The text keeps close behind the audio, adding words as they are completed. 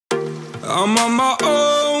I'm on my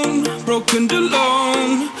own, broken and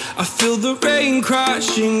alone. I feel the rain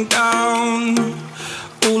crashing down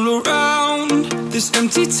all around this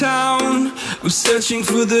empty town. I'm searching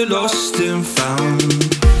for the lost and found,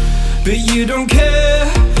 but you don't care,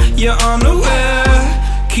 you're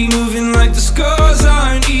unaware. Keep moving like the scars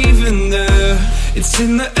aren't even there. It's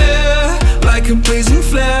in the air like a blazing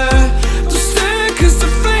flare. Don't stare cause the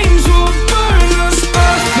flames will burn us.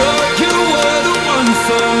 I thought you were the one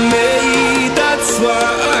for me, that's why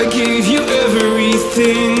I gave you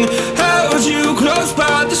everything. Held you close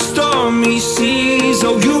by the stormy seas.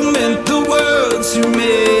 Oh, you meant the world to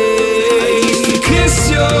me. I used to kiss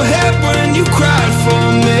your head when you cried for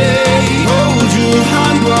me, hold your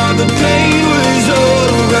hand while the pain was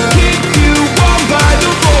over, keep you warm by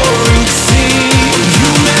the roaring sea. Oh,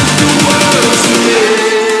 you meant the world to me.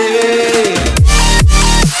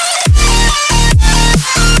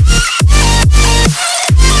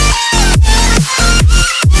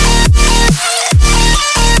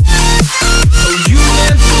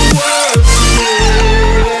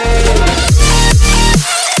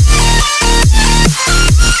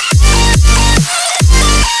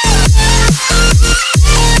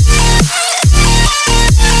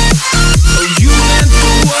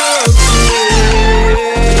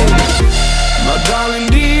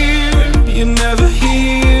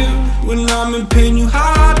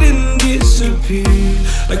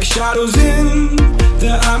 Like shadows in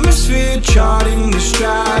the atmosphere, charting the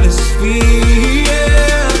stratosphere.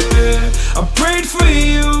 Yeah. I prayed for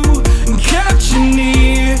you and kept you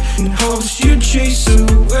near in hopes you'd chase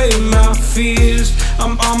away my fears.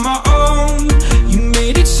 I'm on my own, you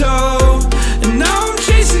made it so, and now I'm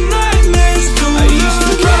chasing nightmares too. I used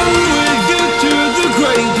to run with you through the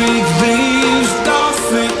great big leaves,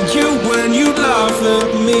 laugh at you when you laugh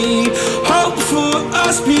at me. Hope for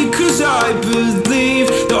us because I believe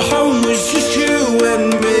the home was just you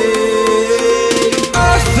and me.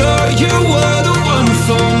 I thought you were the one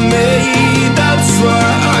for me, that's why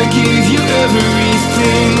I gave you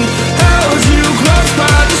everything. Held you close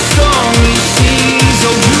by the stormy seas.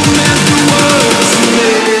 Oh, you meant the world to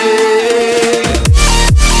me.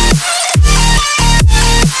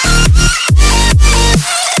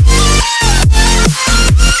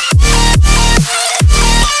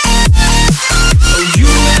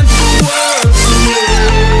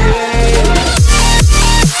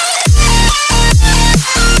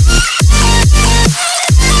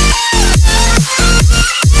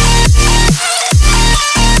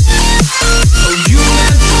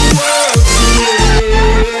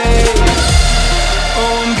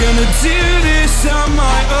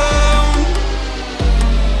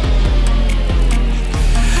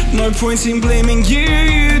 No point in blaming you,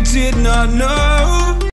 you did not know.